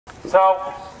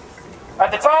So,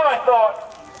 at the time I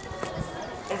thought,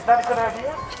 is that a good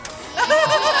idea? Do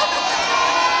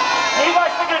you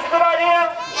guys think it's a good idea?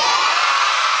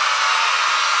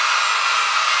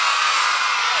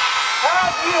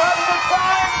 Have you had a good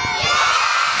time?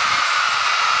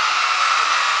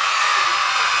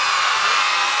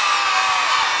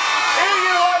 Do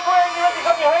you like wearing your undies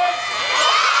on your head?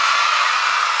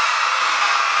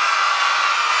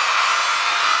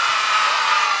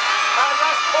 And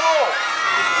that's all.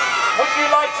 Would you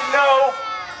like to know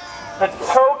the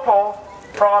total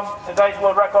from today's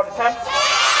world record attempt?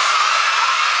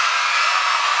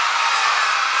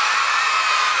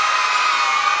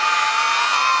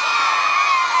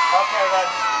 Okay then,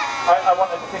 I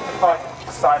want a dignified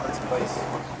silence please.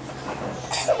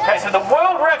 Okay, so the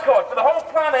world record for the whole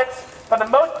planet, for the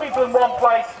most people in one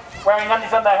place wearing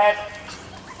undies on their head,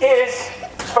 is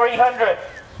 300.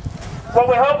 What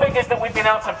we're hoping is that we've been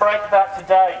able to break that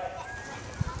today.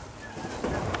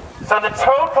 So the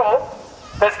total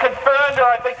that's confirmed and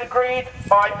I think agreed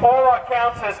by all our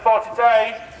counters for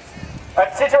today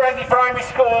at Titirangi Primary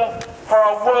School for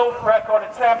our world record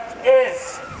attempt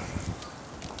is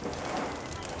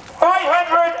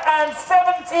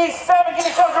 577. Give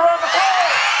yourselves a round of applause.